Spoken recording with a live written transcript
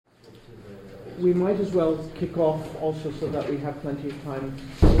we might as well kick off also so that we have plenty of time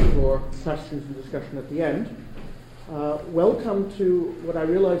for questions and discussion at the end. Welcome to what I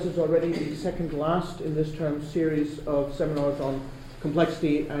realize is already the second last in this term's series of seminars on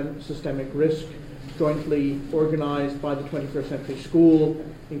complexity and systemic risk, jointly organized by the 21st Century School,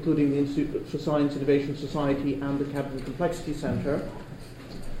 including the Institute for Science Innovation Society and the Capital Complexity Center.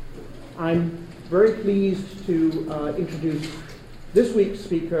 I'm very pleased to introduce this week's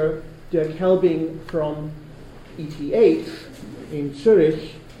speaker, Dirk Helbing from ETH in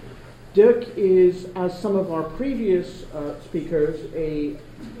Zurich. Dirk is, as some of our previous speakers, a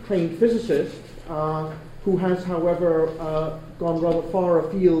trained physicist who has, however, gone rather far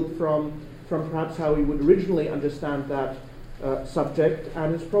afield from perhaps how we would originally understand that subject,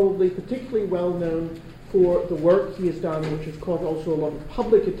 and is probably particularly well known for the work he has done, which has caught also a lot of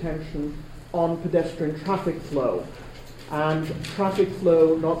public attention on pedestrian traffic flow. And traffic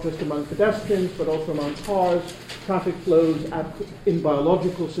flow not just among pedestrians, but also among cars, traffic flows in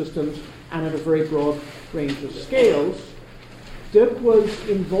biological systems and at a very broad range of scales. Dirk was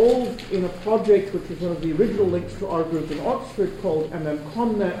involved in a project which was one of the original links to our group in Oxford called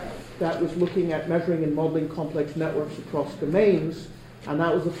MMComNet that was looking at measuring and modeling complex networks across domains. And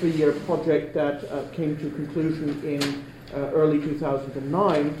that was a 3-year project that came to conclusion in early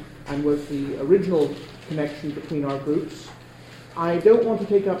 2009 and was the original connection between our groups. I don't want to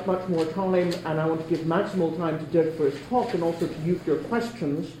take up much more time, and I want to give maximal time to Dirk for his talk and also to you for your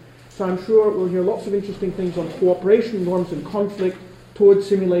questions. So I'm sure we'll hear lots of interesting things on cooperation, norms, and conflict towards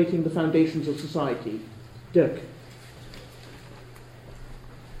simulating the foundations of society. Dirk.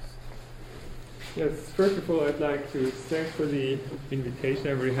 Yes, first of all, I'd like to thank for the invitation.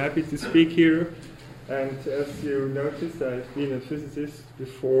 I'm very happy to speak here. And as you noticed, I've been a physicist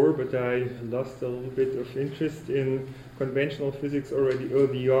before, but I lost a little bit of interest in conventional physics already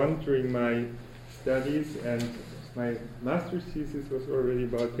early on during my studies. And my master's thesis was already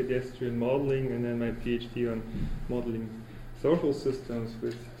about pedestrian modeling, and then my PhD on modeling social systems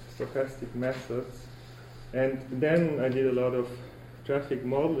with stochastic methods. And then I did a lot of traffic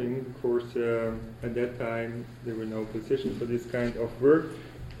modeling. Of course, at that time, there were no positions for this kind of work.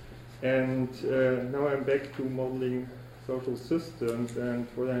 And now I'm back to modeling social systems, and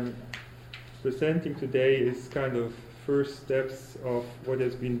what I'm presenting today is kind of first steps of what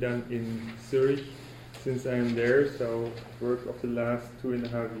has been done in Zurich since I'm there, so work of the last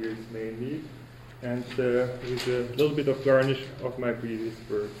 2.5 years mainly, and with a little bit of garnish of my previous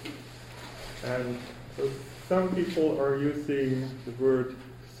work. And so some people are using the word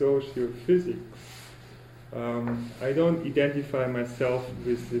sociophysics. I don't identify myself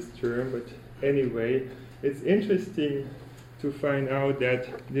with this term, but anyway, it's interesting to find out that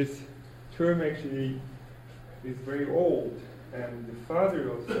this term actually is very old, and the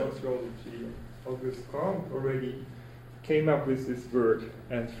father of sociology, Auguste Comte, already came up with this word.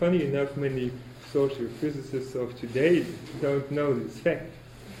 And funny enough, many sociophysicists of today don't know this fact.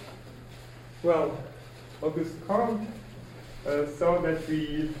 Well, Auguste Comte saw that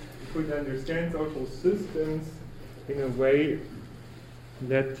we could understand social systems in a way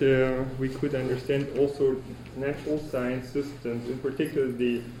that we could understand also natural science systems. In particular,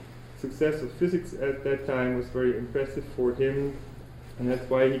 the success of physics at that time was very impressive for him, and that's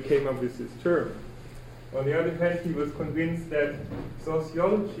why he came up with this term. On the other hand, he was convinced that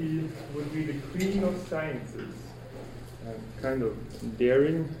sociology would be the queen of sciences. A kind of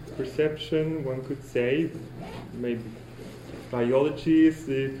daring perception, one could say. Maybe biology is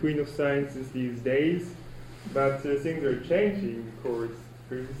the queen of sciences these days, but things are changing, of course.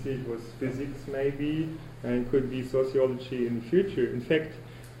 Previously it was physics maybe, and could be sociology in the future. In fact,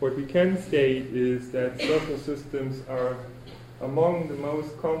 what we can say is that social systems are among the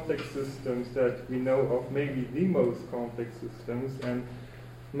most complex systems that we know of, maybe the most complex systems, and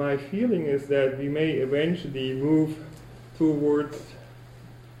my feeling is that we may eventually move towards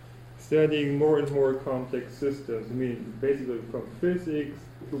studying more and more complex systems. I mean, basically from physics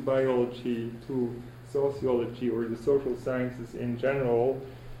to biology to sociology or the social sciences in general,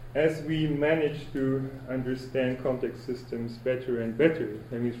 as we manage to understand complex systems better and better.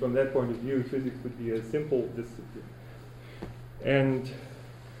 I mean, from that point of view, physics would be a simple discipline. And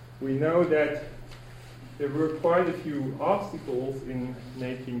we know that there were quite a few obstacles in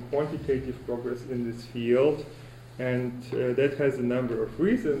making quantitative progress in this field. And that has a number of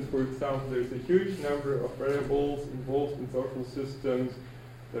reasons. For example, there's a huge number of variables involved in social systems.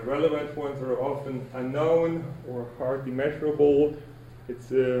 The relevant ones are often unknown or hardly measurable.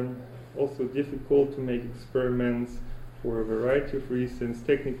 It's also difficult to make experiments for a variety of reasons,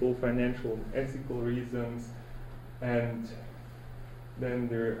 technical, financial, and ethical reasons. And then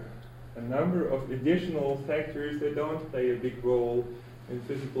there a number of additional factors that don't play a big role in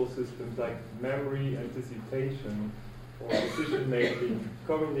physical systems, like memory, anticipation, or decision making,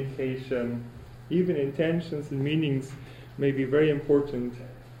 communication, even intentions and meanings may be very important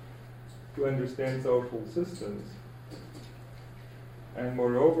to understand social systems. And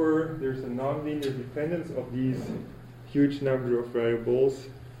moreover, there's a nonlinear dependence of these huge number of variables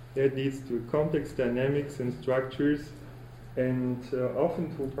that leads to complex dynamics and structures, and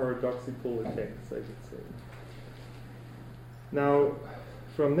often to paradoxical effects, I should say. Now,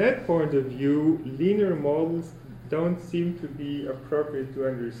 from that point of view, linear models don't seem to be appropriate to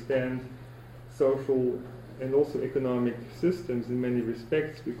understand social and also economic systems in many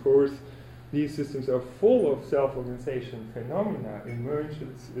respects, because these systems are full of self-organization phenomena.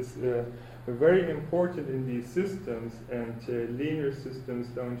 Emergence is very important in these systems, and linear systems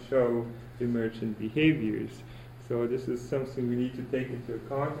don't show emergent behaviors. So this is something we need to take into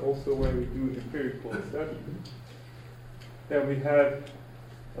account also when we do empirical study. Then we have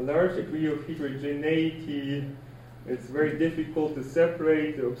a large degree of heterogeneity. It's very difficult to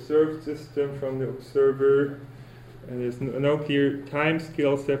separate the observed system from the observer. And there's no clear time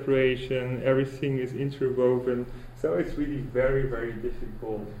scale separation. Everything is interwoven. So it's really very, very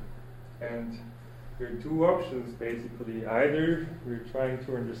difficult. And there are two options, basically. Either we're trying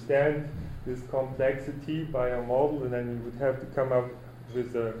to understand this complexity by a model, and then we would have to come up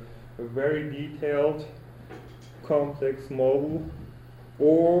with a very detailed, complex model,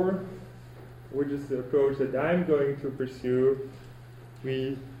 or, which is the approach that I'm going to pursue,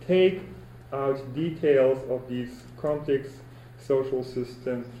 we take out details of these complex social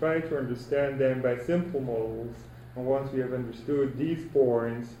systems, try to understand them by simple models, and once we have understood these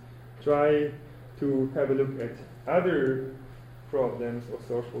points, try to have a look at other problems of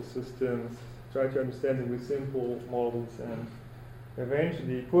social systems, try to understand them with simple models, and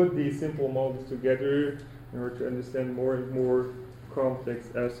eventually put these simple models together in order to understand more and more complex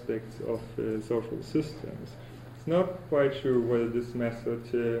aspects of social systems. It's not quite sure whether this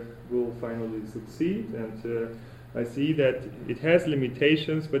method will finally succeed, and I see that it has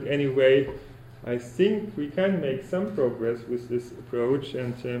limitations, but anyway, I think we can make some progress with this approach,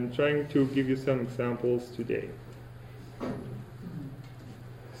 and I'm trying to give you some examples today.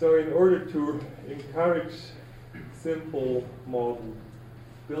 So in order to encourage simple model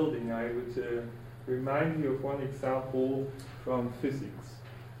building, I would remind you of one example from physics.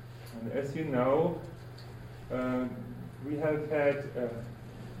 And as you know, we have had a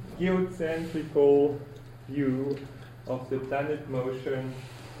geocentrical view of the planet motion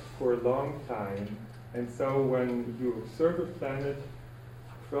for a long time. And so when you observe a planet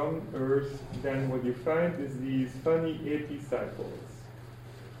from Earth, then what you find is these funny epicycles.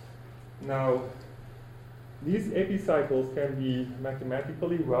 Now, these epicycles can be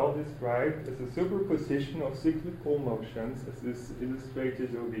mathematically well described as a superposition of cyclical motions, as is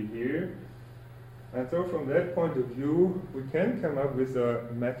illustrated over here. And so from that point of view, we can come up with a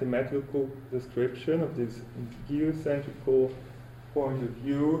mathematical description of this geocentrical point of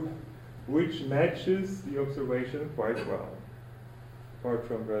view, which matches the observation quite well, apart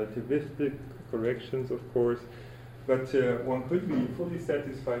from relativistic corrections, of course. But one could be fully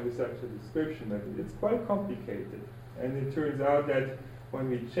satisfied with such a description, but it's quite complicated. And it turns out that when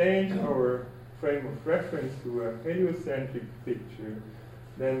we change our frame of reference to a heliocentric picture,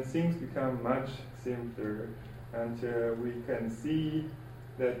 then things become much simpler. And we can see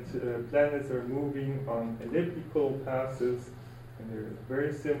that planets are moving on elliptical paths, and there are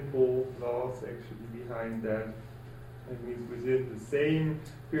very simple laws actually behind that. That means within the same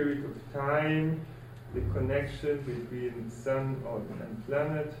period of time, the connection between the sun and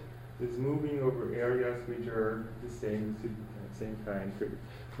planet is moving over areas which are the same time period.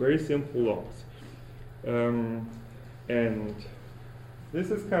 Very simple laws. And this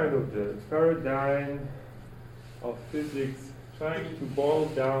is kind of the paradigm of physics, trying to boil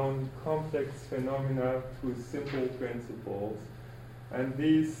down complex phenomena to simple principles. And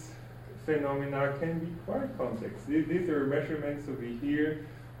these phenomena can be quite complex. These are measurements over here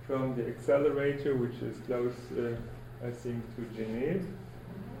from the accelerator, which is close, I think, to Geneva.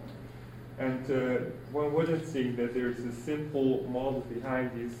 And one wouldn't think that there's a simple model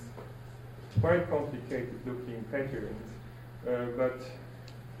behind these quite complicated looking patterns. But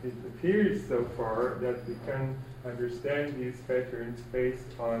it appears so far that we can understand these patterns based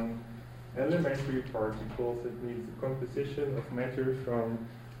on elementary particles. That means the composition of matter from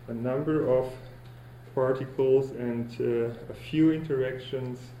a number of particles and a few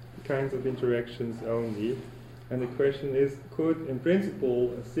kinds of interactions only. And the question is, could, in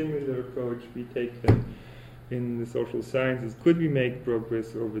principle, a similar approach be taken in the social sciences, could we make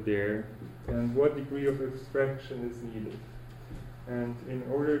progress over there, and what degree of abstraction is needed. And in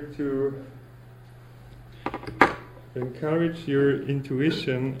order to encourage your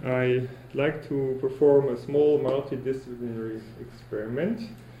intuition, I like to perform a small multidisciplinary experiment.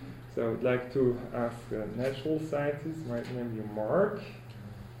 So I would like to ask a natural scientist, my name is Mark,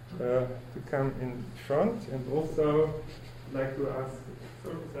 to come in front, and also like to ask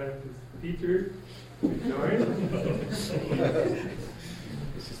social scientist Peter to join.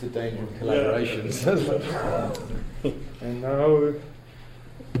 This is the danger of collaborations. And now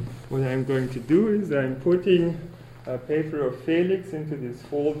what I'm going to do is I'm putting a paper of Felix into this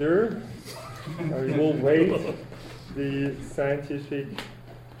folder. I will weight the scientific,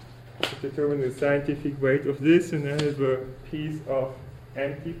 determine the scientific weight of this, and I have a piece of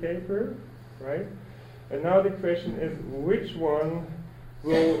empty paper, right? And now the question is, which one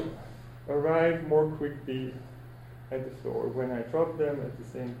will arrive more quickly at the floor when I drop them at the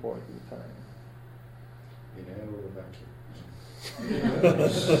same point in time? In air or a vacuum?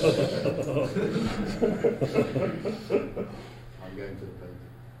 I'm going to the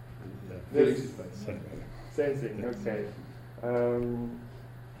paper. This same thing, okay.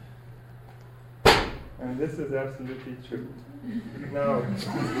 And this is absolutely true. No.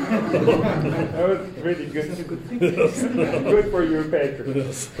 That was really good. Good for your paper.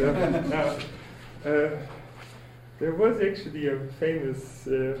 Now, there was actually a famous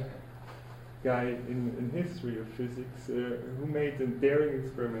guy in history of physics who made a daring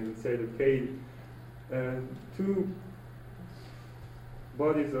experiment and said, okay, two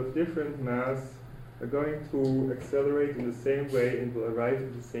bodies of different mass are going to accelerate in the same way and will arrive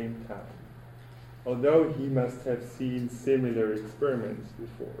at the same time. Although he must have seen similar experiments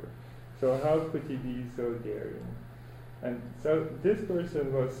before. So how could he be so daring? And so this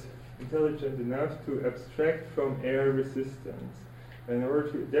person was intelligent enough to abstract from air resistance. In order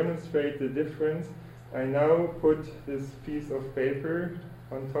to demonstrate the difference, I now put this piece of paper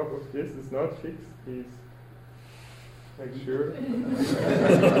on top of this. It's not fixed, please make sure.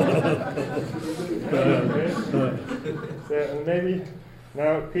 Okay. So maybe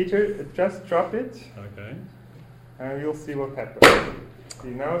now, Peter, just drop it. Okay. And you'll see what happens. See,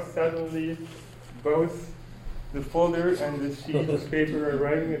 now suddenly both the folder and the sheet of paper are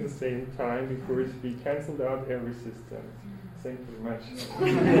arriving at the same time because we cancelled out air resistance. Thank you very much.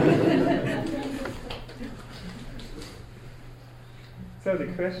 So the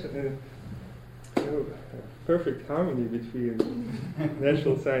question is, perfect harmony between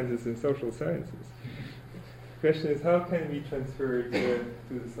natural sciences and social sciences. The question is, how can we transfer it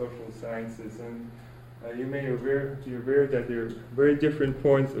to the social sciences? And you may be aware that there are very different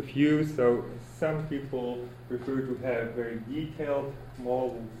points of view. So some people prefer to have very detailed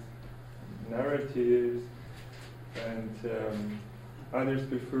models, narratives, and others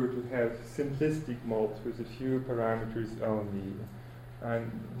prefer to have simplistic models with a few parameters only.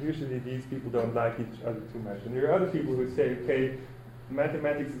 And usually these people don't like each other too much. And there are other people who say, okay,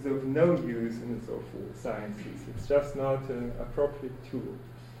 mathematics is of no use in the social sciences. It's just not an appropriate tool.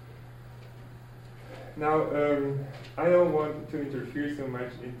 Now, I don't want to interfere so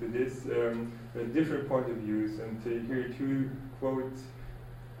much into this different point of views. And here are two quotes.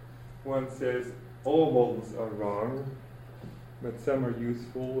 One says, all models are wrong, but some are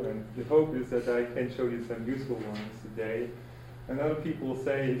useful. And the hope is that I can show you some useful ones today. And other people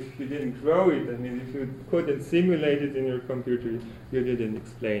say, if you didn't grow it, I mean, if you couldn't simulate it in your computer, you didn't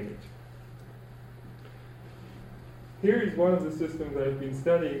explain it. Here is one of the systems I've been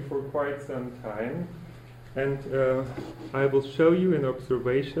studying for quite some time. And I will show you an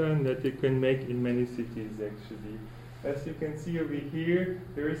observation that you can make in many cities, actually. As you can see over here,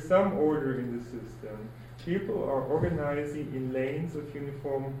 there is some order in the system. People are organizing in lanes of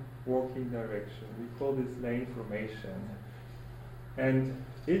uniform walking direction. We call this lane formation. And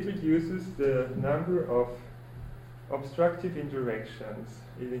it reduces the number of obstructive interactions.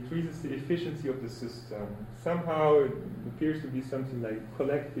 It increases the efficiency of the system. Somehow it appears to be something like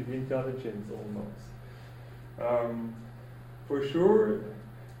collective intelligence almost. For sure,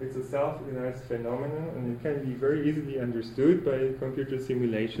 it's a self-organized phenomenon, and it can be very easily understood by computer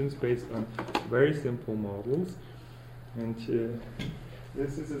simulations based on very simple models. And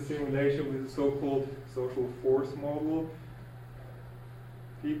this is a simulation with a so-called social force model.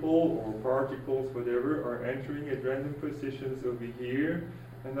 People or particles, whatever, are entering at random positions over here,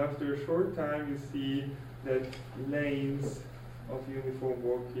 and after a short time you see that lanes of uniform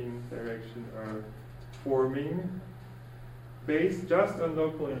walking direction are forming, based just on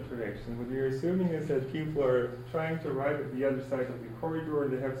local interaction. What we're assuming is that people are trying to arrive at the other side of the corridor,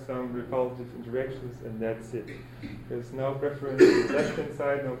 they have some repulsive interactions, and that's it. There's no preference for the left-hand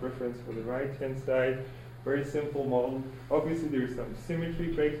side, no preference for the right-hand side. Very simple model. Obviously, there's some symmetry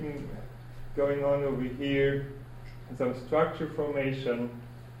breaking going on over here, and some structure formation,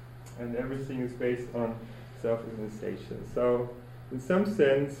 and everything is based on self-organization. So, in some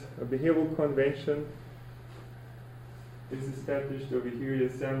sense, a behavioral convention is established over here.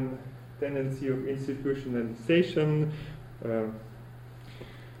 There's some tendency of institutionalization,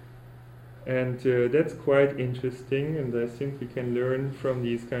 and that's quite interesting, and I think we can learn from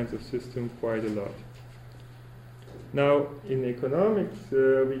these kinds of systems quite a lot. Now, in economics,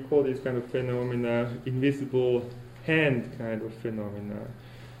 we call these kind of phenomena invisible hand kind of phenomena.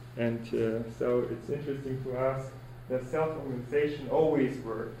 And so it's interesting to ask, does self-organization always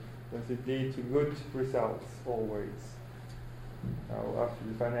work? Does it lead to good results always? Now, after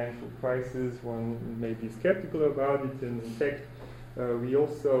the financial crisis, one may be skeptical about it, and in fact, we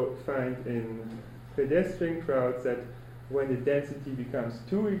also find in pedestrian crowds that when the density becomes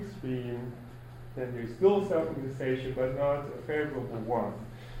too extreme, then there's still self-organization, but not a favorable one.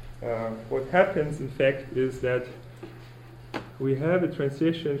 What happens, in fact, is that we have a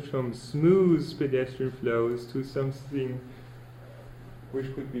transition from smooth pedestrian flows to something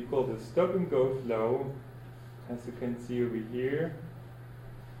which could be called a stop-and-go flow, as you can see over here.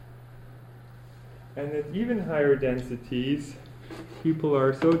 And at even higher densities, people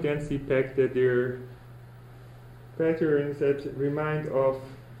are so densely packed that they're patterns that remind of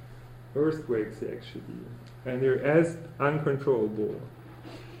earthquakes, actually, and they're as uncontrollable.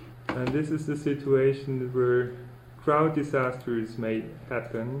 And this is the situation where crowd disasters may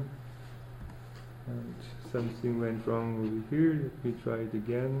happen. And something went wrong over here. Let me try it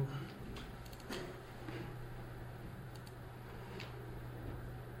again.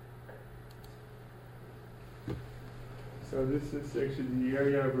 So this is actually the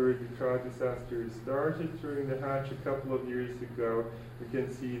area where the crowd disaster started during the Hajj a couple of years ago. You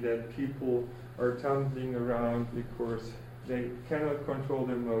can see that people are tumbling around because they cannot control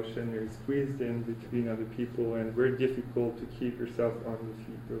their motion. They're squeezed in between other people, and very difficult to keep yourself on the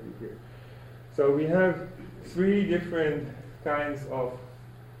feet over here. So we have three different kinds of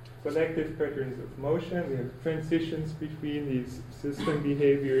collective patterns of motion. We have transitions between these system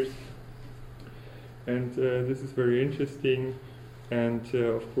behaviors. And this is very interesting, and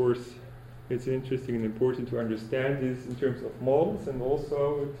of course it's interesting and important to understand this in terms of models, and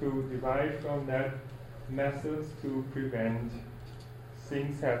also to derive from that methods to prevent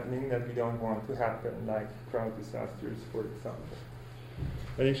things happening that we don't want to happen, like crowd disasters, for example.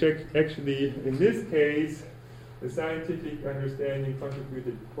 And actually, in this case, the scientific understanding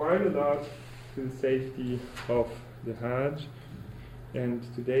contributed quite a lot to the safety of the Hajj. And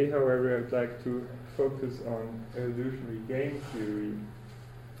today, however, I'd like to focus on evolutionary game theory,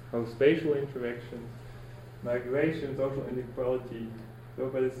 how spatial interactions, migration, social inequality,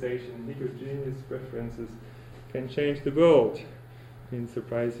 globalization, heterogeneous preferences can change the world in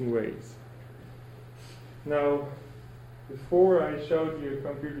surprising ways. Now, before I showed you a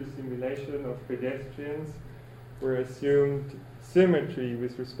computer simulation of pedestrians where assumed symmetry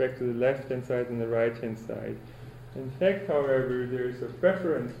with respect to the left-hand side and the right-hand side. In fact, however, there is a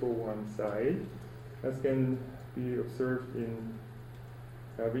preference for one side, as can be observed in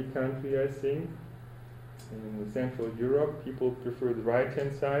every country, I think. In Central Europe, people prefer the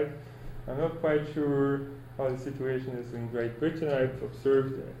right-hand side. I'm not quite sure how the situation is in Great Britain. I've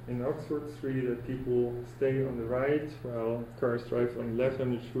observed in Oxford Street that people stay on the right while cars drive on the left.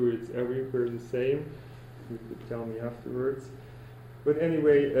 I'm not sure it's everywhere the same. You could tell me afterwards. But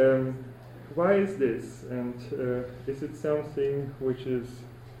anyway, why is this? And is it something which is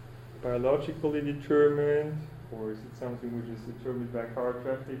biologically determined, or is it something which is determined by car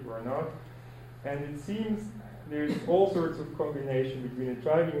traffic or not? And it seems there's all sorts of combination between the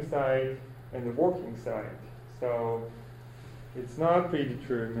driving side and the walking side. So it's not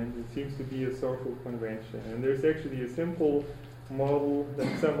predetermined, it seems to be a social convention. And there's actually a simple model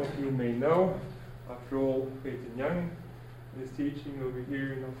that some of you may know. After all, Peyton Young is teaching over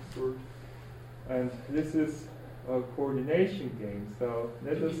here in Oxford. And this is a coordination game. So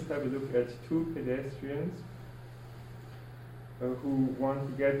let us have a look at two pedestrians who want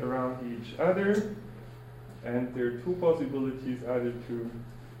to get around each other. And there are two possibilities, either to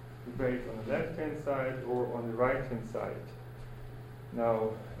brake on the left-hand side or on the right-hand side. Now,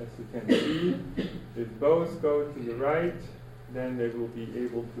 as you can see, if both go to the right, then they will be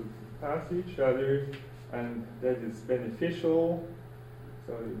able to pass each other, and that is beneficial.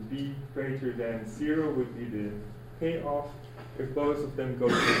 So b greater than 0 would be the payoff if both of them go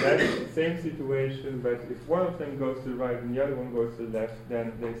to the left, same situation, but if one of them goes to the right and the other one goes to the left,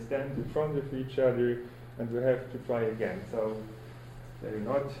 then they stand in front of each other and we have to try again. So they're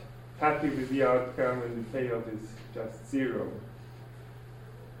not happy with the outcome and the payoff is just 0.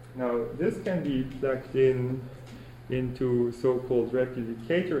 Now this can be plugged into so-called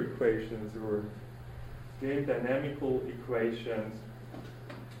replicator equations or game dynamical equations,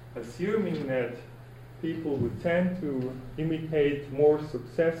 assuming that people would tend to imitate more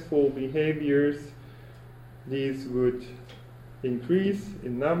successful behaviors. These would increase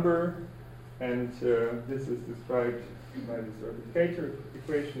in number, and this is described by this replicator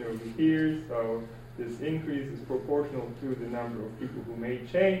equation over here. So this increase is proportional to the number of people who may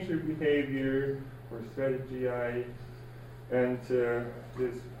change their behavior or strategy I, and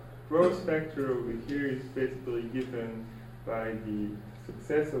this growth factor over here is basically given by the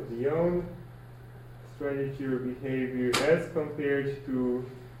success of the own strategy or behavior as compared to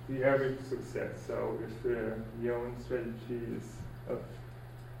the average success. So if the own strategy is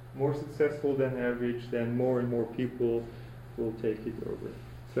more successful than average, then more and more people will take it over.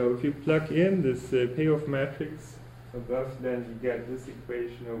 So if you plug in this payoff matrix above, then you get this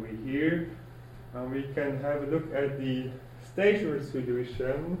equation over here. We can have a look at the stationary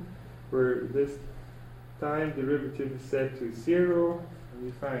solution where this time derivative is set to 0, and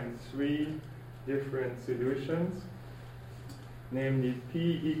we find 3 different solutions, namely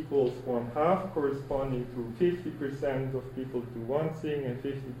p equals 1/2, corresponding to 50% of people do one thing and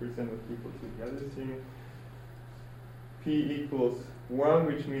 50% of people do the other thing. P equals 1,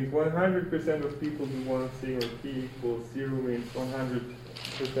 which means 100% of people do one thing, or p equals 0 means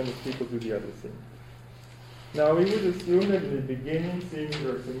 100% of people do the other thing. Now we would assume that in the beginning things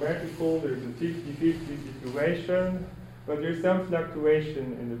are symmetrical, there's a 50-50 situation, but there's some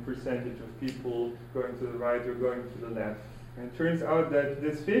fluctuation in the percentage of people going to the right or going to the left. And it turns out that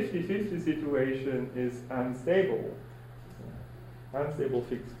this 50-50 situation is unstable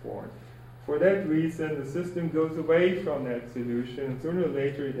fixed point. For that reason, the system goes away from that solution. Sooner or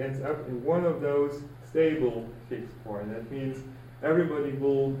later, it ends up in one of those stable fixed points. That means everybody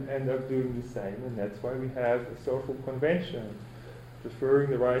will end up doing the same, and that's why we have a social convention, preferring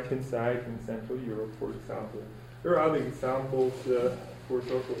the right-hand side in Central Europe, for example. There are other examples for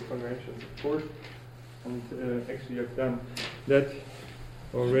social conventions, of course, and actually I've done that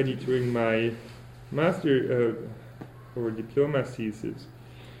already during my master or diploma thesis.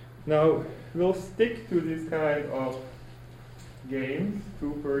 Now, we'll stick to this kind of games,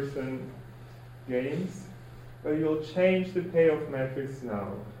 2-person games, but you'll change the payoff matrix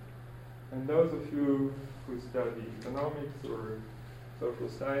now. And those of you who study economics or social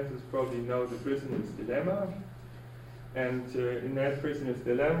sciences probably know the prisoner's dilemma. And in that prisoner's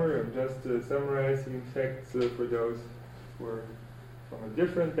dilemma, I'm just summarizing facts for those who are from a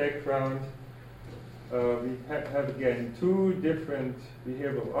different background. We have again 2 different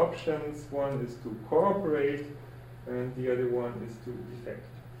behavioral options. One is to cooperate, and the other one is to defect.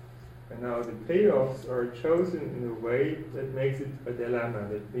 And now the payoffs are chosen in a way that makes it a dilemma.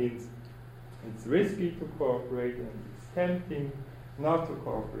 That means it's risky to cooperate and it's tempting not to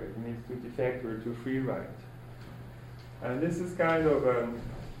cooperate. It means to defect or to free ride. And this is kind of a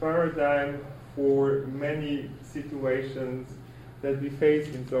paradigm for many situations that we face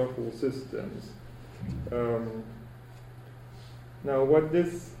in social systems. Now what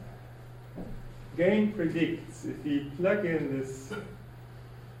this game predicts, if we plug in this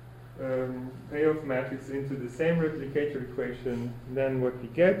payoff matrix into the same replicator equation, then what we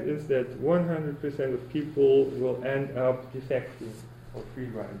get is that 100% of people will end up defecting or free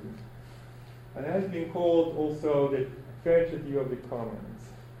riding. And that has been called also the tragedy of the commons.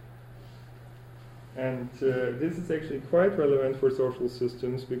 And this is actually quite relevant for social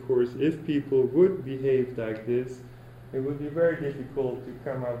systems, because if people would behave like this, it would be very difficult to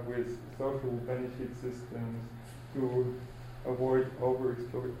come up with social benefit systems to avoid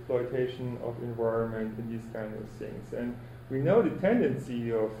overexploitation of environment and these kind of things. And we know the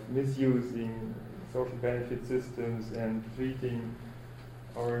tendency of misusing social benefit systems and treating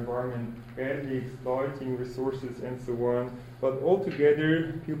our environment badly, exploiting resources and so on. But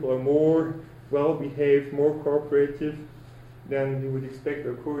altogether, people are more well-behaved, more cooperative than you would expect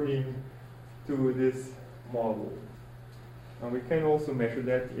according to this model. And we can also measure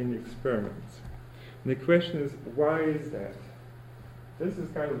that in experiments. And the question is, why is that? This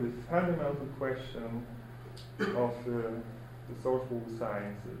is kind of the fundamental question of the social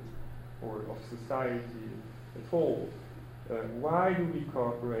sciences, or of society at whole. Why do we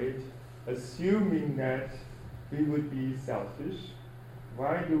cooperate, assuming that we would be selfish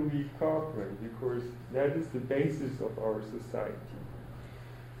why do we cooperate? Because that is the basis of our society.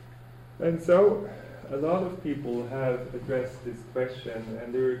 And so a lot of people have addressed this question,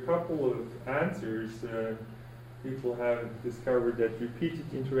 and there are a couple of answers. People have discovered that repeated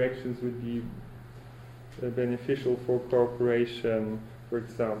interactions would be beneficial for cooperation, for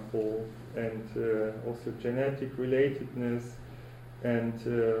example, and also genetic relatedness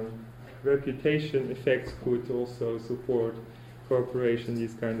and reputation effects could also support cooperation,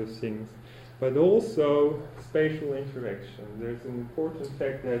 these kind of things. But also spatial interaction. There's an important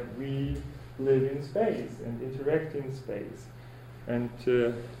fact that we live in space and interact in space. And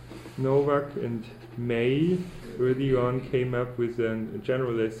Novak and May early on came up with a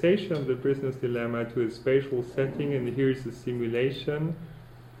generalization of the prisoner's dilemma to a spatial setting, and here's a simulation.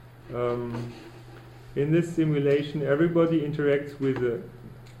 In this simulation, everybody interacts with a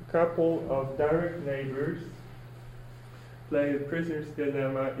couple of direct neighbors, play the prisoner's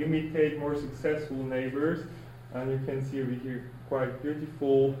dilemma, imitate more successful neighbors, and you can see over here quite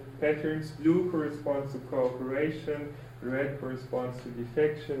beautiful patterns. Blue corresponds to cooperation, red corresponds to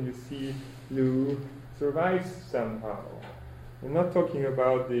defection. You see blue survives somehow. I'm not talking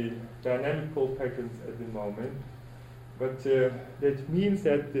about the dynamical patterns at the moment, but that means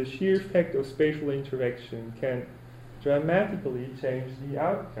that the sheer fact of spatial interaction can dramatically change the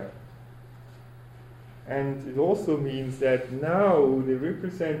outcome. And it also means that now the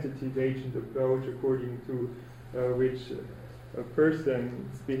representative agent approach, according to which a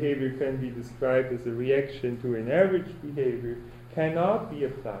person's behavior can be described as a reaction to an average behavior, cannot be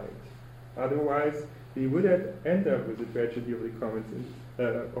applied. Otherwise, we would end up with the tragedy of the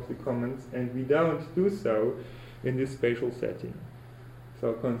commons, and we don't do so in this spatial setting.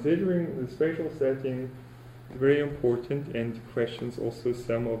 So considering the spatial setting is very important, and questions also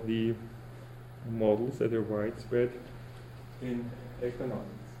some of the models that are widespread in economics.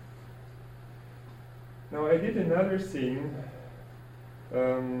 Now I did another thing,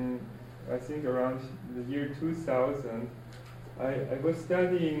 I think around the year 2000, I was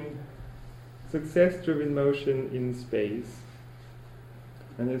studying success-driven motion in space,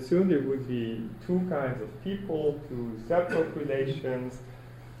 and assumed there would be two kinds of people, two subpopulations.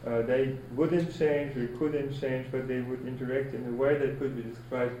 They wouldn't change or couldn't change, but they would interact in a way that could be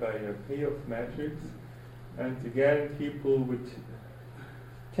described by a payoff matrix. And again, people would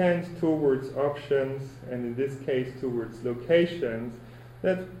tend towards options, and in this case towards locations,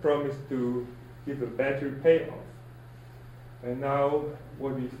 that promise to give a better payoff. And now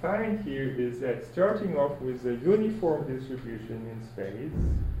what we find here is that starting off with a uniform distribution in space,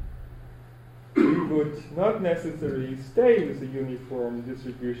 we would not necessarily stay with the uniform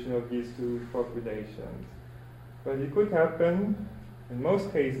distribution of these two populations. But it could happen, in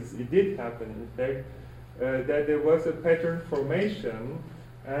most cases it did happen in fact, that there was a pattern formation,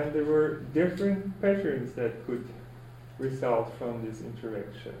 and there were different patterns that could result from this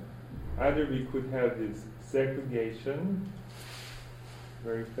interaction. Either we could have this segregation,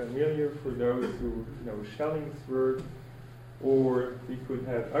 very familiar for those who know Schelling's work, or we could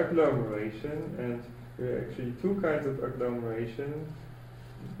have agglomeration, and there are actually two kinds of agglomeration,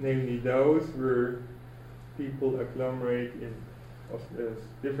 namely those where people agglomerate in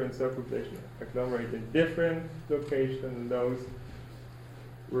different subpopulations, agglomerate in different locations, and those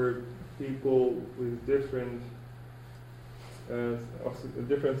where people with different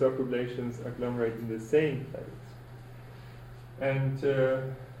subpopulations agglomerate in the same place. And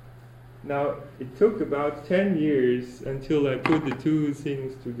now it took about 10 years until I put the two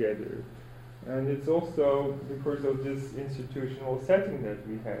things together. And it's also because of this institutional setting that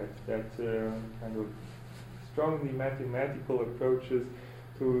we had, that kind of strongly mathematical approaches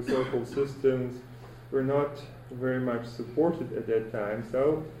to social systems were not very much supported at that time.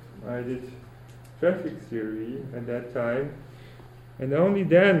 So I did traffic theory at that time, and only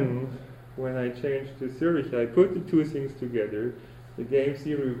then, when I changed to Zurich, I put the two things together. The game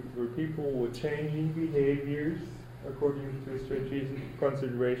theory where people were changing behaviors according to strategic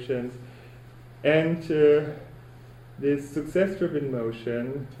considerations, and this success-driven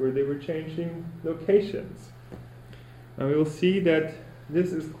motion where they were changing locations. And we will see that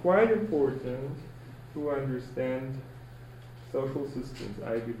this is quite important to understand social systems,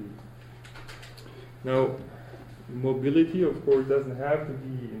 I believe. Now, mobility, of course, doesn't have to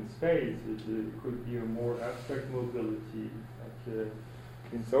be in space. It could be a more abstract mobility, like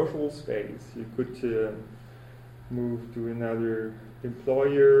in social space. You could move to another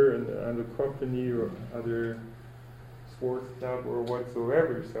employer and another company or other sports club or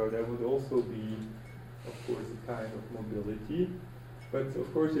whatsoever. So that would also be, of course, a kind of mobility. But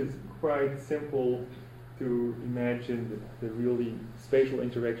of course, it's quite simple to imagine the really spatial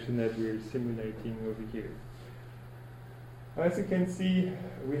interaction that we're simulating over here. As you can see,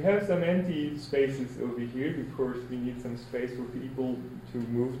 we have some empty spaces over here because we need some space for people to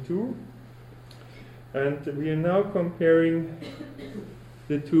move to. And we are now comparing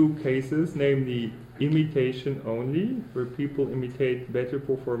the two cases, namely imitation only, where people imitate better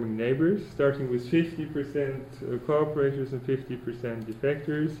performing neighbors, starting with 50% cooperators and 50%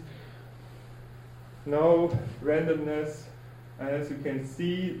 defectors. No randomness, and as you can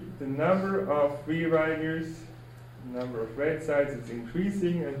see, the number of free riders, the number of red sites is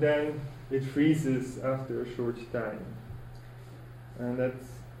increasing, and then it freezes after a short time. And that's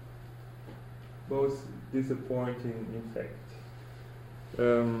both disappointing in fact.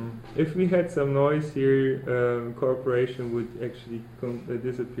 If we had some noise here, cooperation would actually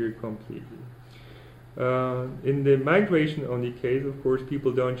disappear completely. In the migration-only case, of course,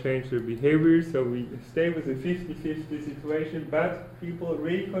 people don't change their behavior, so we stay with a 50-50 situation, but people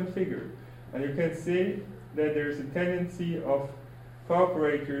reconfigure. And you can see that there's a tendency of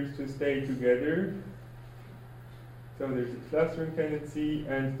cooperators to stay together. So there's a clustering tendency,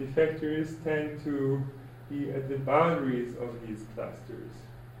 and defectors tend to be at the boundaries of these clusters.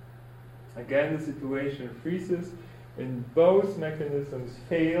 Again, the situation freezes, and both mechanisms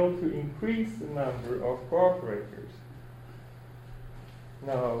fail to increase the number of cooperators.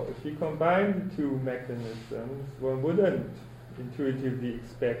 Now, if you combine the two mechanisms, one wouldn't intuitively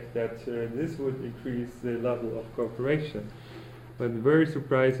expect that this would increase the level of cooperation. But very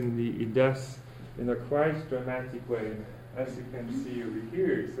surprisingly, it does in a quite dramatic way, as you can see over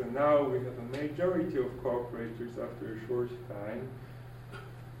here. So now we have a majority of cooperators after a short time.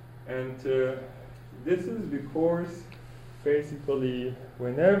 And this is because basically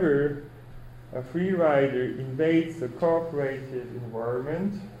whenever a free rider invades a cooperated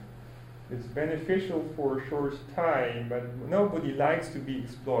environment, it's beneficial for a short time, but nobody likes to be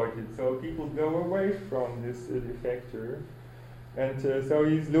exploited. So people go away from this defector. And so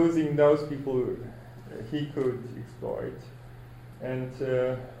he's losing those people he could exploit. And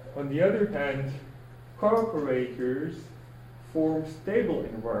on the other hand, cooperators form stable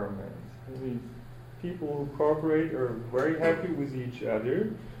environments. I mean, people who cooperate are very happy with each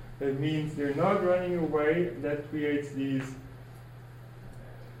other. That means they're not running away. That creates these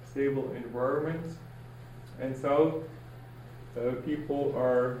stable environments. And so people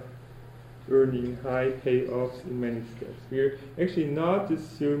are earning high payoffs in many steps. We're actually not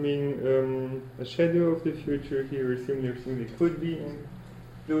assuming a shadow of the future here. We're assuming everything that could be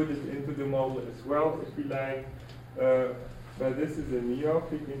included into the model as well, if we like. But this is a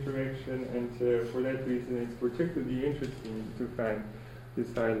meiotic interaction, and for that reason it's particularly interesting to find this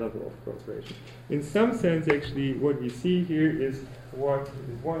high level of cooperation. In some sense, actually, what we see here is what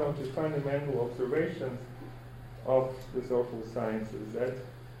is one of the fundamental observations of the social sciences, that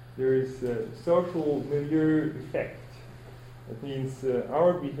there is a social milieu effect. That means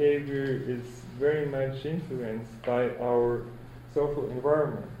our behavior is very much influenced by our social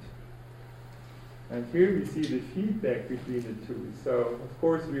environment. And here we see the feedback between the two. So, of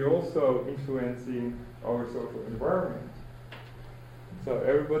course, we're also influencing our social environment. So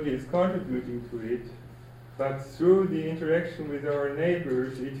everybody is contributing to it, but through the interaction with our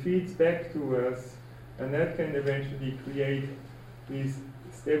neighbors, it feeds back to us, and that can eventually create these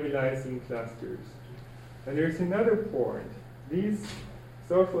stabilizing clusters. And there's another point. These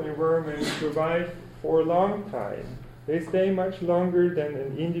social environments survive for a long time. They stay much longer than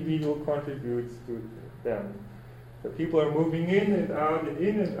an individual contributes to them. So people are moving in and out and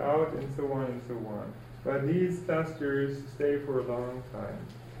in and out and so on and so on. But these clusters stay for a long time.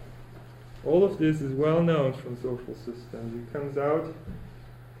 All of this is well known from social systems. It comes out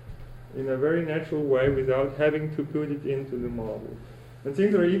in a very natural way without having to put it into the model. And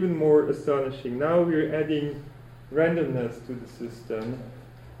things are even more astonishing. Now we're adding randomness to the system.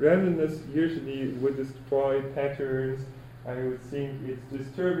 Randomness usually would destroy patterns. I would think it's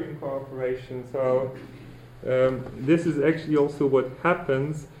disturbing cooperation. So this is actually also what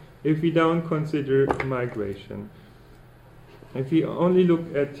happens if we don't consider migration. If we only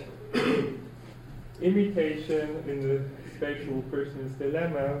look at imitation in the spatial person's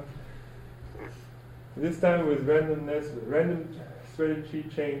dilemma, this time with randomness, random strategy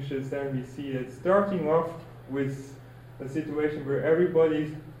changes, and we see that starting off with a situation where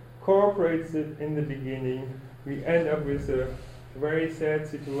everybody cooperates in the beginning, we end up with a very sad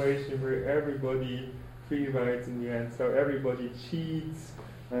situation where everybody free rides in the end. So everybody cheats,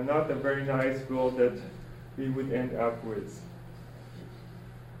 and not a very nice world that we would end up with.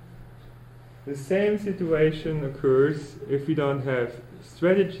 The same situation occurs if we don't have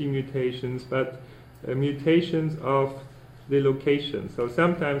strategy mutations, but mutations of the location. So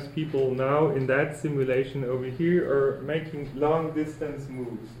sometimes people now in that simulation over here are making long distance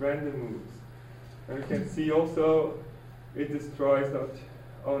moves, random moves. And you can see also it destroys not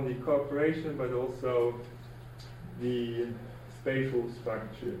only cooperation but also the spatial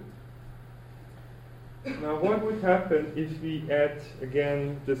structure. Now what would happen if we add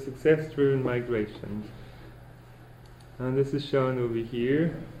again the success-driven migration? And this is shown over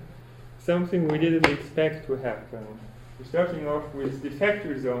here. Something we didn't expect to happen. We're starting off with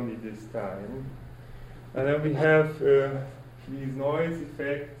defectors only this time. And then we have these noise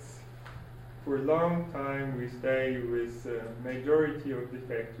effects. For a long time we stay with majority of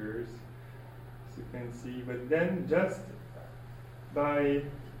defectors, as you can see. But then just by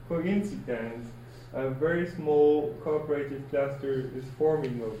coincidence, a very small cooperative cluster is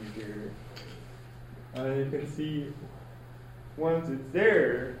forming over here. And you can see once it's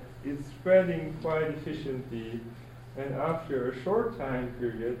there, it's spreading quite efficiently. And after a short time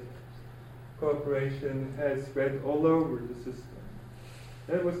period, cooperation has spread all over the system.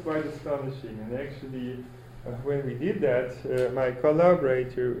 That was quite astonishing. And actually, when we did that, my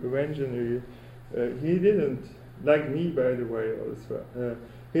collaborator, eventually, he didn't, like me by the way also,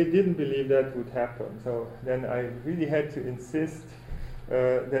 he didn't believe that would happen. So then I really had to insist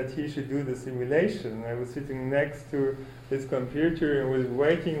that he should do the simulation. I was sitting next to his computer and was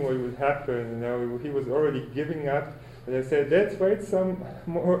waiting what would happen. And now he was already giving up. And I said, let's wait some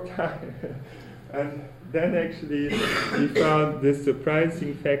more time. And then actually we found this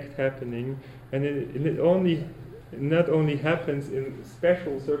surprising fact happening. And it only not only happens in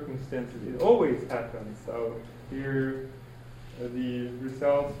special circumstances, it always happens. So here the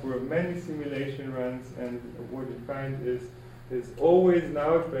results for many simulation runs, and what you find is always an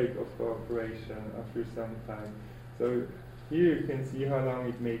outbreak of cooperation after some time. So here you can see how long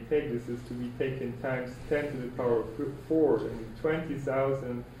it may take. This is to be taken times 10 to the power of 4, and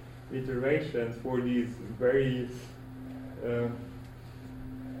 20,000 iterations for these very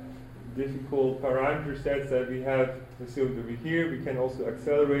difficult parameter sets that we have assumed over here. We can also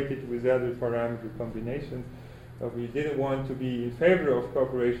accelerate it with other parameter combinations. We didn't want to be in favor of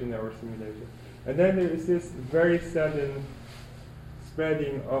cooperation in our simulation. And then there is this very sudden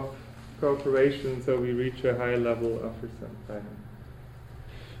spreading of cooperation, so we reach a high level after some time.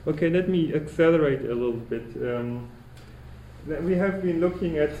 Okay, let me accelerate a little bit. We have been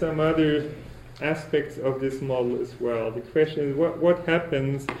looking at some other aspects of this model as well. The question is, what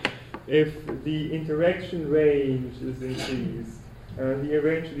happens if the interaction range is increased and we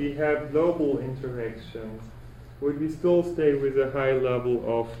eventually have global interactions? Would we still stay with a high level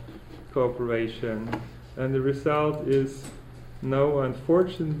of cooperation? And the result is no,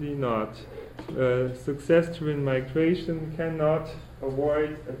 unfortunately not. Success-driven migration cannot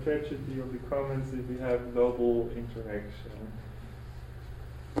avoid a tragedy of the commons if we have global interaction.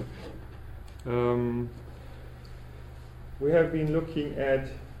 We have been looking at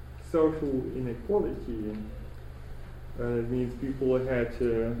social inequality. It means people had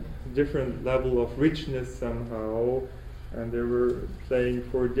a different level of richness somehow, and they were playing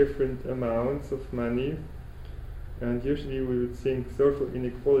for different amounts of money. And usually we would think social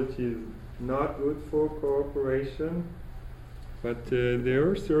inequality is not good for cooperation, but there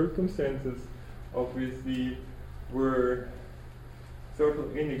are circumstances, obviously, where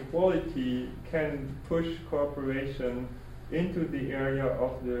social inequality can push cooperation into the area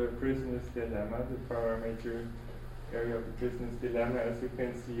of the prisoner's dilemma, the parameter area of the prisoner's dilemma, as you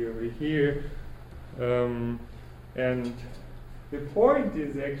can see over here. And the point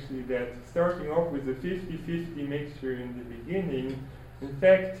is actually that starting off with a 50-50 mixture in the beginning, in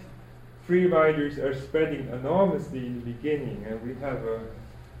fact, free riders are spreading enormously in the beginning, and we have a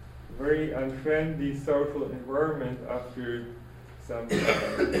very unfriendly social environment after some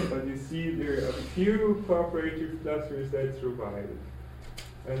time. But you see there are a few cooperative clusters that survive.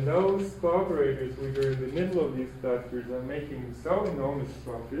 And those cooperators which are in the middle of these clusters are making so enormous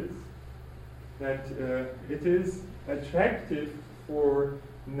profits that it is attractive for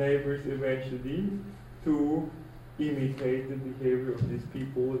neighbors eventually to imitate the behavior of these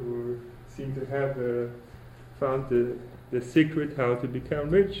people who seem to have found the secret how to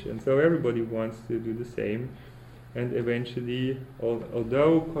become rich. And so everybody wants to do the same. And eventually,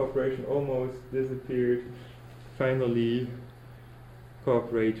 although cooperation almost disappeared, finally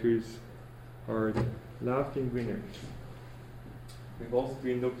cooperators are the laughing winners. We've also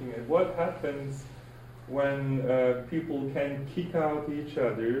been looking at what happens when people can kick out each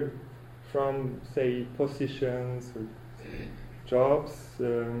other from, say, positions or jobs,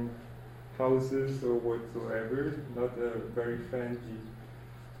 houses or whatsoever, not a very friendly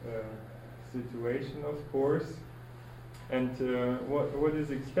situation, of course. And what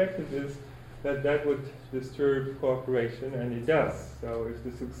is expected is that that would disturb cooperation, and it does. So if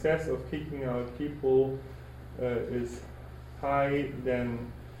the success of kicking out people is high,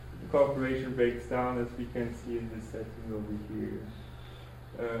 then cooperation breaks down, as we can see in this setting over here.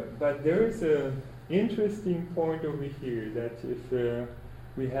 But there is an interesting point over here that if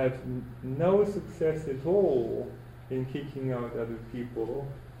we have no success at all in kicking out other people,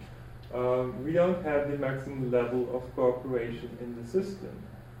 we don't have the maximum level of cooperation in the system.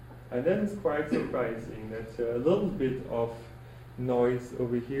 And then it's quite surprising that a little bit of noise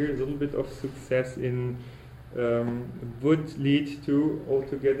over here, a little bit of success in would lead to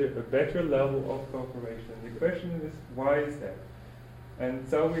altogether a better level of cooperation. The question is, why is that? And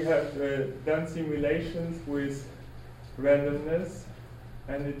so we have done simulations with randomness,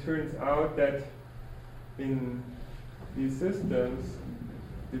 and it turns out that in these systems,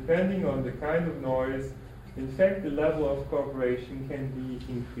 depending on the kind of noise, in fact, the level of cooperation can be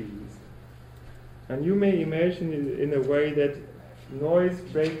increased. And you may imagine in a way that noise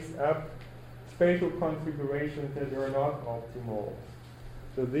breaks up spatial configurations that are not optimal.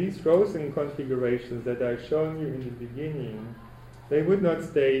 So these Rosen configurations that I've shown you in the beginning, they would not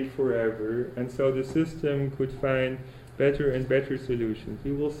stay forever, and so the system could find better and better solutions.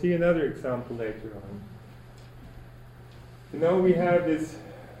 We will see another example later on. You know, we have this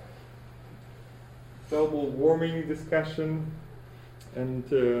global warming discussion, and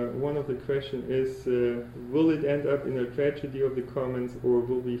one of the questions is, will it end up in a tragedy of the commons, or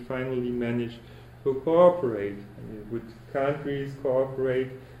will we finally manage to cooperate? I mean, would countries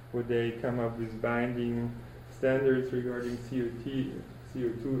cooperate? Would they come up with binding standards regarding CO2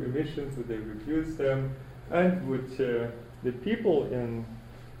 emissions? Would they reduce them? And would the people in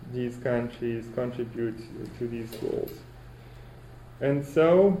these countries contribute to these goals? And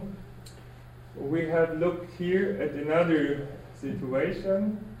so we have looked here at another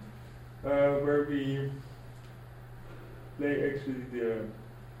situation where we play actually the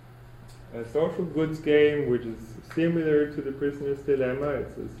social goods game, which is similar to the prisoner's dilemma.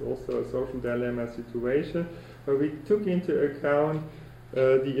 It's also a social dilemma situation, where we took into account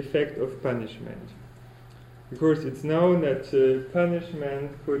the effect of punishment. Of course, it's known that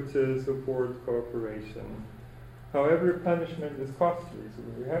punishment could support cooperation. However, punishment is costly, so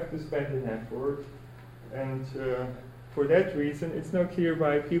we have to spend an effort, and for that reason, it's not clear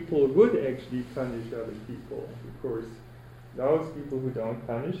why people would actually punish other people. Of course, those people who don't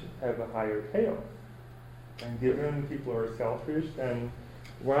punish have a higher payoff. And given people are selfish, then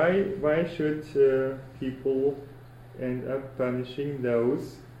why should people end up punishing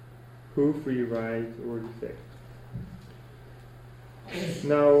those who free ride or defect?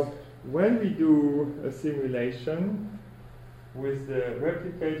 Now, when we do a simulation with the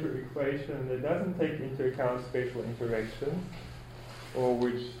replicator equation that doesn't take into account spatial interactions, or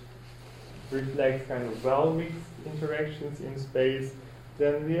which reflects kind of well-mixed interactions in space,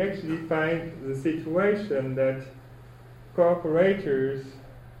 then we actually find the situation that cooperators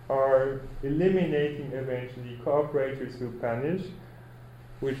are eliminating eventually cooperators who punish,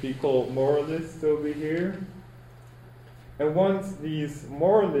 which we call moralists over here. And once these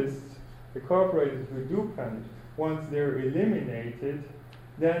moralists, the cooperators who do punish, once they're eliminated,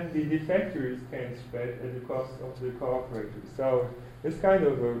 then the defectors can spread at the cost of the cooperators. So it's kind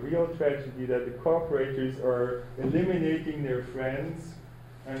of a real tragedy that the cooperators are eliminating their friends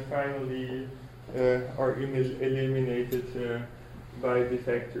and finally are eliminated by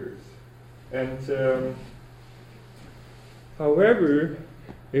defectors. And however,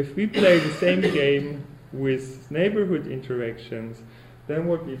 if we play the same game with neighborhood interactions, then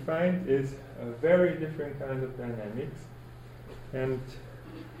what we find is a very different kind of dynamics. And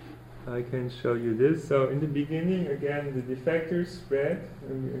I can show you this. So in the beginning, again, the defectors spread,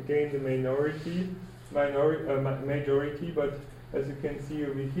 and again the majority, but as you can see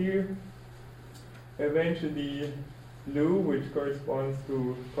over here, eventually blue, which corresponds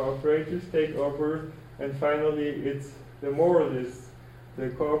to cooperators, take over, and finally it's the moralists, the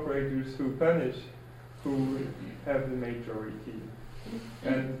cooperators who punish, who have the majority.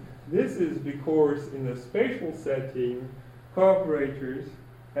 And this is because in a spatial setting, cooperators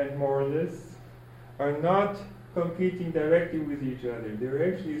and moralists are not competing directly with each other.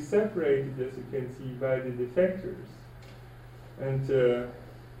 They're actually separated, as you can see, by the defectors. And the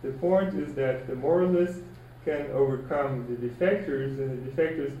point is that the moralists can overcome the defectors, and the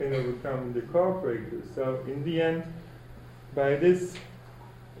defectors can overcome the cooperators. So in the end, by this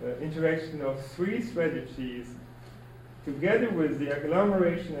interaction of three strategies, together with the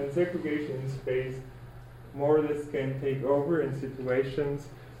agglomeration and segregation in space, moralists can take over in situations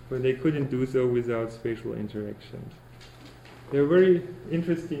but they couldn't do so without spatial interactions. There are very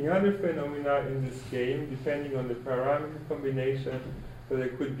interesting other phenomena in this game, depending on the parameter combination. So there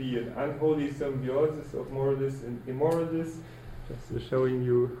could be an unholy symbiosis of moralists and immoralists. Just showing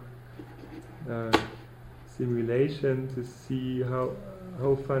you simulation to see how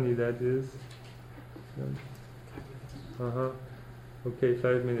funny that is. Okay,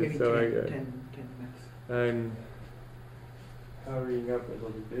 5 minutes. Maybe so 10 minutes. I'm hurrying up a little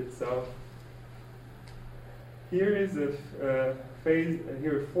bit. So here is a phase.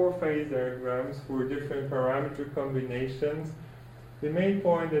 Here are 4 phase diagrams for different parameter combinations. The main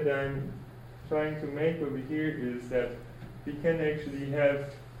point that I'm trying to make over here is that we can actually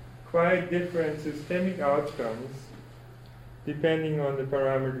have quite different systemic outcomes depending on the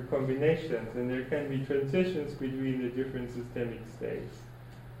parameter combinations, and there can be transitions between the different systemic states.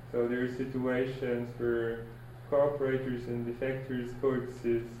 So there are situations where cooperators and defectors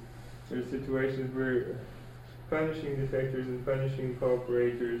coexist. There are situations where punishing defectors and punishing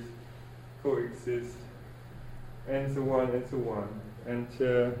cooperators coexist, and so on and so on. And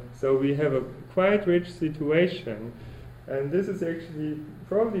so we have a quite rich situation, and this is actually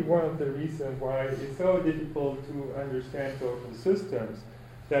probably one of the reasons why it's so difficult to understand social systems,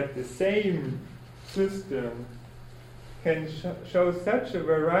 that the same system can show such a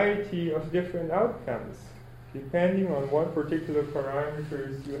variety of different outcomes, depending on what particular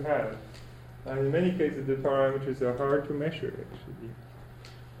parameters you have. And in many cases, the parameters are hard to measure, actually.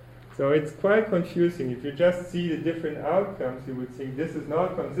 So it's quite confusing. If you just see the different outcomes, you would think this is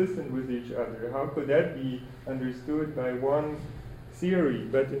not consistent with each other. How could that be understood by one theory?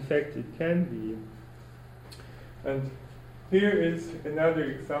 But in fact, it can be. And here is another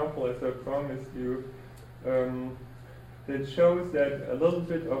example, as I promised you, that shows that a little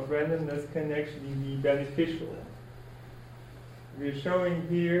bit of randomness can actually be beneficial. We're showing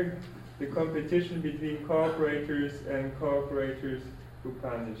here the competition between cooperators and cooperators who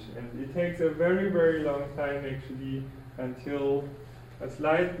punish. And it takes a very, very long time actually until a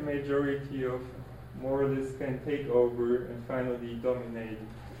slight majority of moralists can take over and finally dominate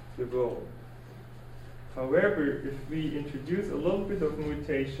the world. However, if we introduce a little bit of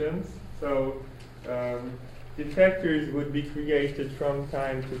mutations, so defectors would be created from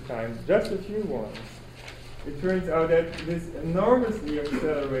time to time, just a few ones. It turns out that this enormously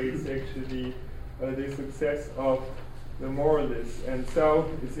accelerates actually the success of the moralists, and so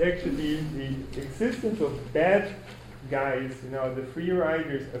it's actually the existence of bad guys, the free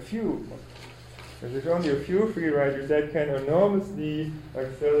riders, a few. There's only a few free riders that can enormously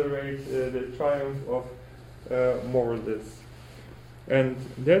accelerate the triumph of moralists, and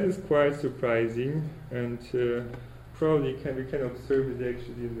that is quite surprising, and probably we can observe it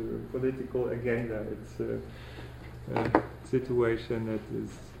actually in the political agenda. It's a situation that is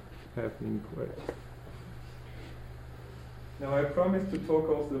happening quite. Now I promised to talk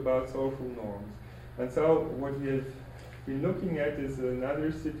also about social norms. And so what we have been looking at is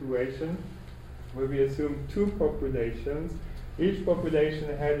another situation where we assume 2 populations. Each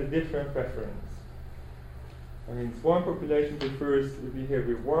population had a different preference. I mean, one population prefers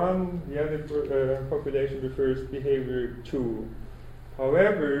behavior 1, the other population prefers behavior 2.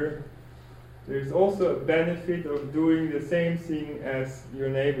 However, there's also a benefit of doing the same thing as your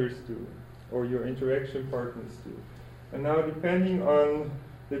neighbors do, or your interaction partners do. And now, depending on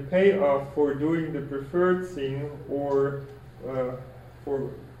the payoff for doing the preferred thing or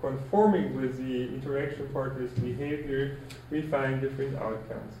for conforming with the interaction partner's behavior, we find different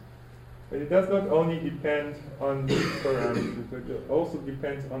outcomes. But it does not only depend on these parameters, but it also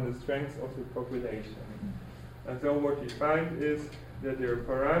depends on the strength of the population. And so what we find is that there are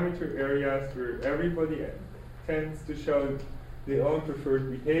parameter areas where everybody tends to show their own preferred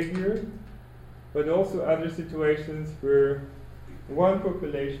behavior, but also other situations where one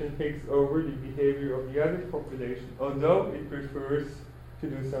population takes over the behavior of the other population, although it prefers to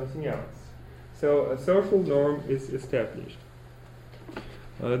do something else. So a social norm is established.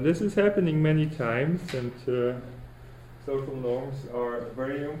 This is happening many times, and social norms are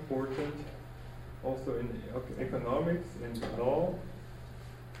very important also in economics and law.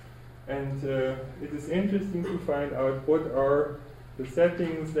 And it is interesting to find out what are the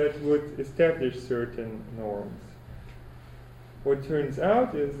settings that would establish certain norms. What turns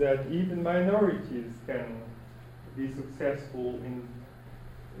out is that even minorities can be successful in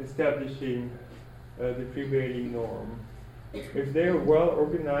establishing the prevailing norm. If they are well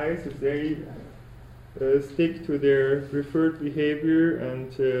organized, if they stick to their preferred behavior, and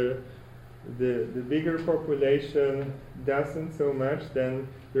the bigger population doesn't so much, then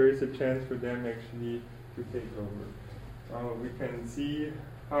there is a chance for them actually to take over. We can see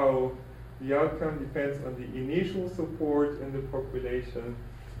how the outcome depends on the initial support in the population,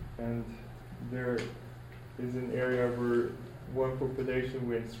 and there is an area where one population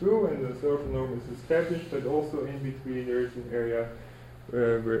went through and the social norm is established, but also in between there is an area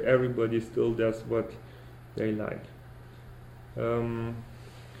where everybody still does what they like.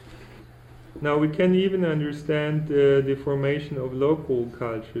 Now we can even understand the formation of local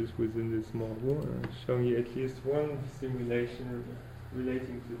cultures within this model. I'm showing you at least one simulation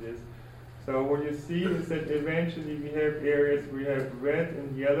relating to this. So what you see is that eventually we have areas where we have red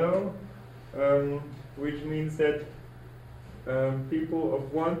and yellow, which means that people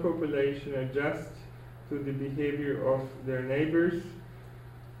of one population adjust to the behavior of their neighbors.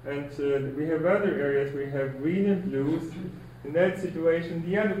 And we have other areas where we have green and blues. In that situation,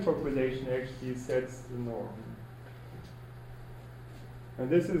 the other population actually sets the norm. And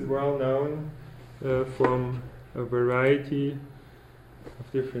this is well known from a variety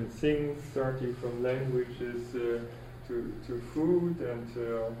of different things, starting from languages to food and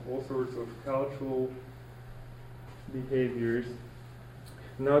all sorts of cultural behaviors.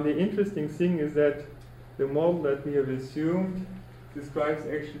 Now the interesting thing is that the model that we have assumed describes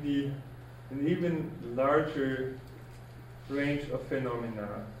actually an even larger range of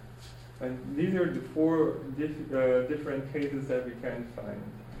phenomena. And these are the four different cases that we can find.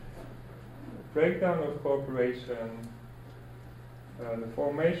 Breakdown of cooperation, the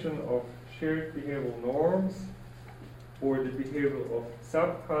formation of shared behavioral norms, or the behavior of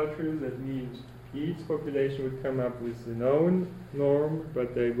subcultures. That means each population would come up with a known norm,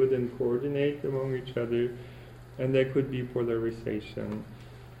 but they wouldn't coordinate among each other, and there could be polarization.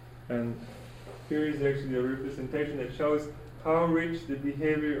 And here is actually a representation that shows how rich the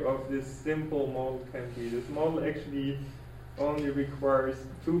behavior of this simple model can be. This model actually only requires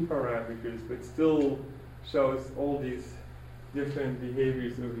 2 parameters, but still shows all these different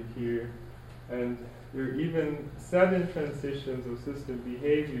behaviors over here. And there are even sudden transitions of system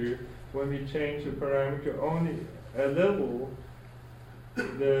behavior. When we change a parameter only a little,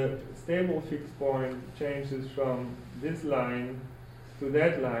 the stable fixed point changes from this line to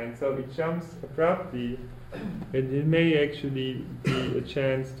that line, so it jumps abruptly, and it may actually be a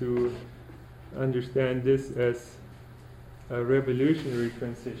chance to understand this as a revolutionary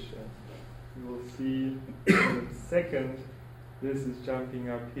transition. You will see in a second this is jumping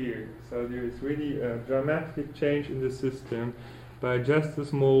up here. So there is really a dramatic change in the system by just a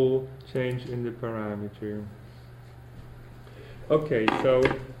small change in the parameter. Okay, so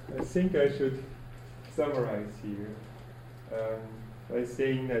I think I should summarize here by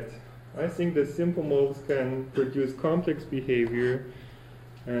saying that I think that simple models can produce complex behavior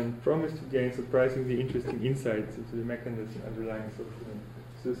and promise to gain surprisingly interesting insights into the mechanism underlying social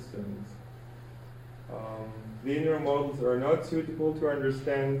systems. Linear models are not suitable to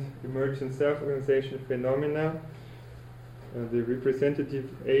understand emergent self-organization phenomena. The representative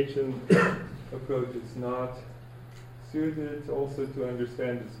agent approach is not suited also to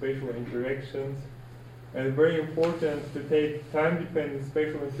understand the spatial interactions. And it's very important to take time-dependent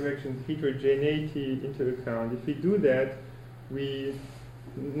spatial interaction heterogeneity into account. If we do that, we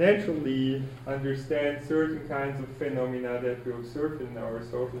naturally understand certain kinds of phenomena that we observe in our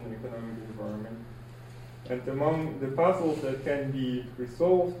social and economic environment. And among the puzzles that can be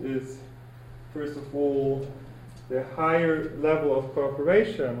resolved is, first of all, the higher level of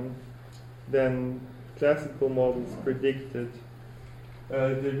cooperation than classical models predicted,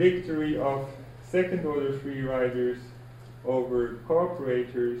 the victory of second-order free riders over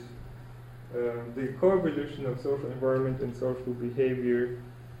cooperators, the co-evolution of social environment and social behavior,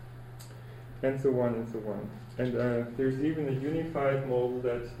 and so on and so on. And there's even a unified model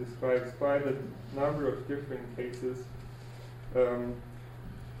that describes quite a number of different cases.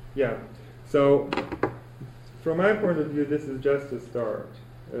 So from my point of view, this is just a start.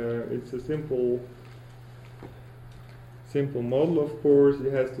 It's a simple model, of course.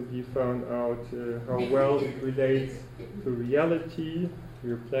 It has to be found out how well it relates to reality.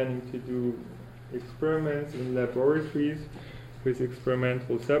 We're planning to do experiments in laboratories with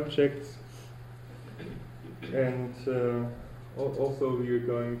experimental subjects. And also we are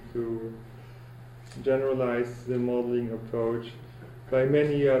going to generalize the modeling approach by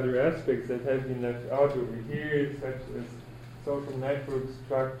many other aspects that have been left out over here, such as social network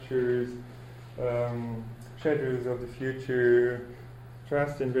structures, shadows of the future,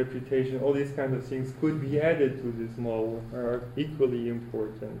 trust and reputation. All these kinds of things could be added to this model, are equally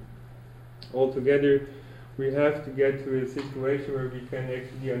important. Altogether, we have to get to a situation where we can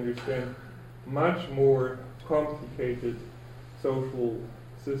actually understand much more complicated social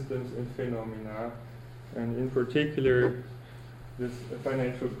systems and phenomena, and in particular this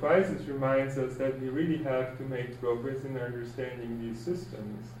financial crisis reminds us that we really have to make progress in understanding these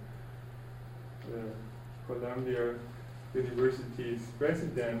systems. Columbia University's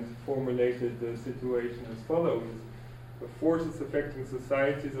president formulated the situation as follows: the forces affecting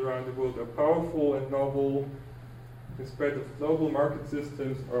societies around the world are powerful and novel. The spread of global market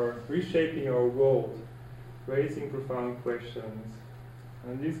systems are reshaping our world, raising profound questions.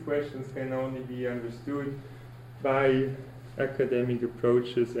 And these questions can only be understood by academic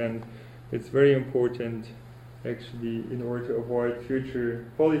approaches, and it's very important actually in order to avoid future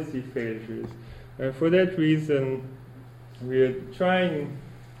policy failures. And for that reason, we are trying,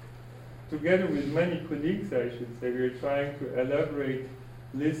 together with many colleagues I should say, we are trying to elaborate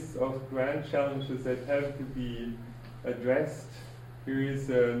lists of grand challenges that have to be addressed. Here is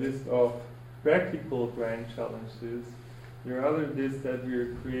a list of practical grand challenges. There are other lists that we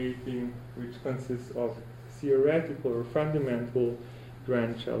are creating which consists of theoretical or fundamental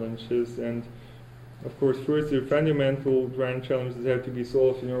grand challenges. And of course, first the fundamental grand challenges have to be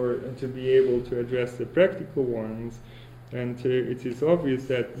solved in order to be able to address the practical ones. And it is obvious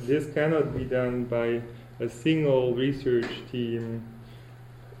that this cannot be done by a single research team,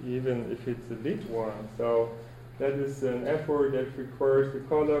 even if it's a big one. So that is an effort that requires the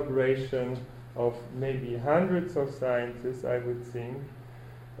collaboration of maybe hundreds of scientists, I would think,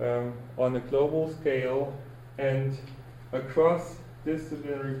 on a global scale and across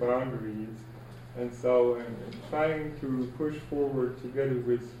disciplinary boundaries. And so I'm trying to push forward together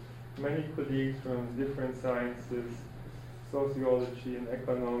with many colleagues from different sciences, sociology and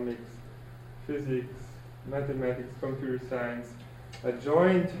economics, physics, mathematics, computer science, a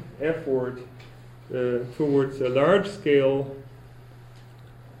joint effort towards a large-scale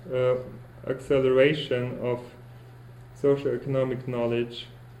acceleration of socioeconomic knowledge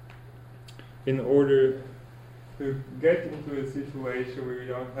in order to get into a situation where we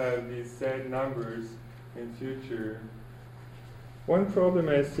don't have these sad numbers in future. One problem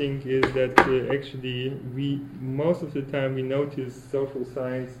I think is that actually most of the time we notice social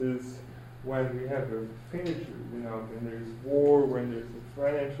sciences when we have a finisher, when there's war, when there's a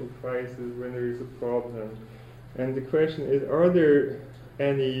financial crisis, when there is a problem. And the question is, are there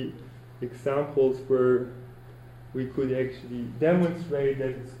any examples where we could actually demonstrate that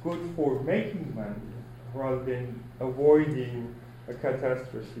it's good for making money rather than avoiding a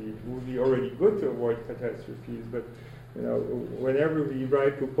catastrophe? It would be already good to avoid catastrophes, but whenever we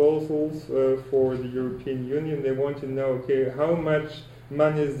write proposals for the European Union, they want to know, okay, how much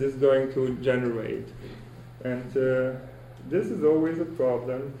money is this going to generate? And this is always a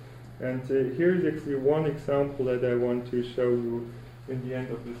problem. And here's actually one example that I want to show you in the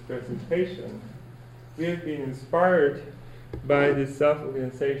end of this presentation. We have been inspired by the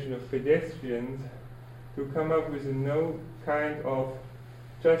self-organization of pedestrians to come up with a new kind of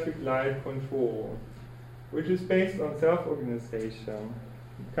traffic light control, which is based on self-organization,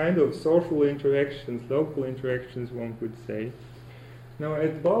 kind of social interactions, local interactions, one could say. Now,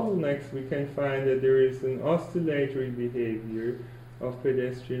 at bottlenecks, we can find that there is an oscillatory behavior of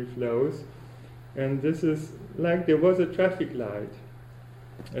pedestrian flows, and this is like there was a traffic light.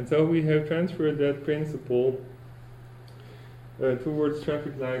 And so we have transferred that principle towards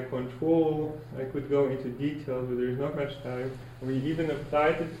traffic light control. I could go into detail, but there is not much time. We even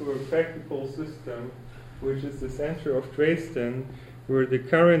applied it to a practical system, which is the center of Dresden, where the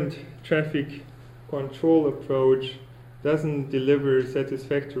current traffic control approach doesn't deliver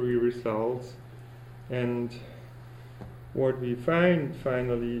satisfactory results. And what we find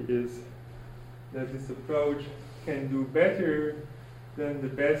finally is that this approach can do better than the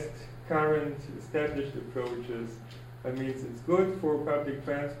best current established approaches. That means it's good for public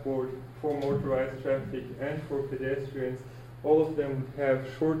transport, for motorized traffic, and for pedestrians. All of them have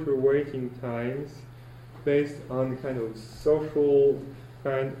shorter waiting times based on kind of social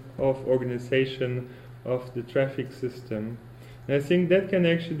kind of organization of the traffic system. And I think that can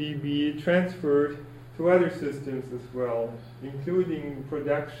actually be transferred to other systems as well, including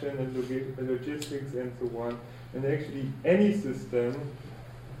production and logistics and so on. And actually any system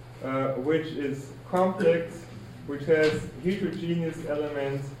which is complex, which has heterogeneous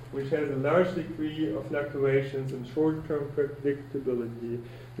elements, which has a large degree of fluctuations and short-term predictability.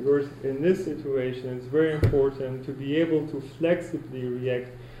 Because in this situation, it's very important to be able to flexibly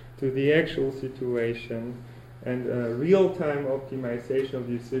react to the actual situation. And real-time optimization of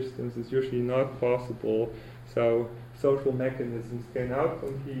these systems is usually not possible. So social mechanisms can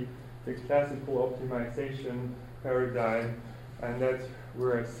outcompete the classical optimization paradigm. And that's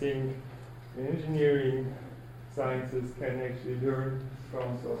where I think engineering sciences can actually learn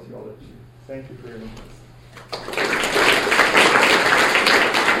from sociology. Thank you very much.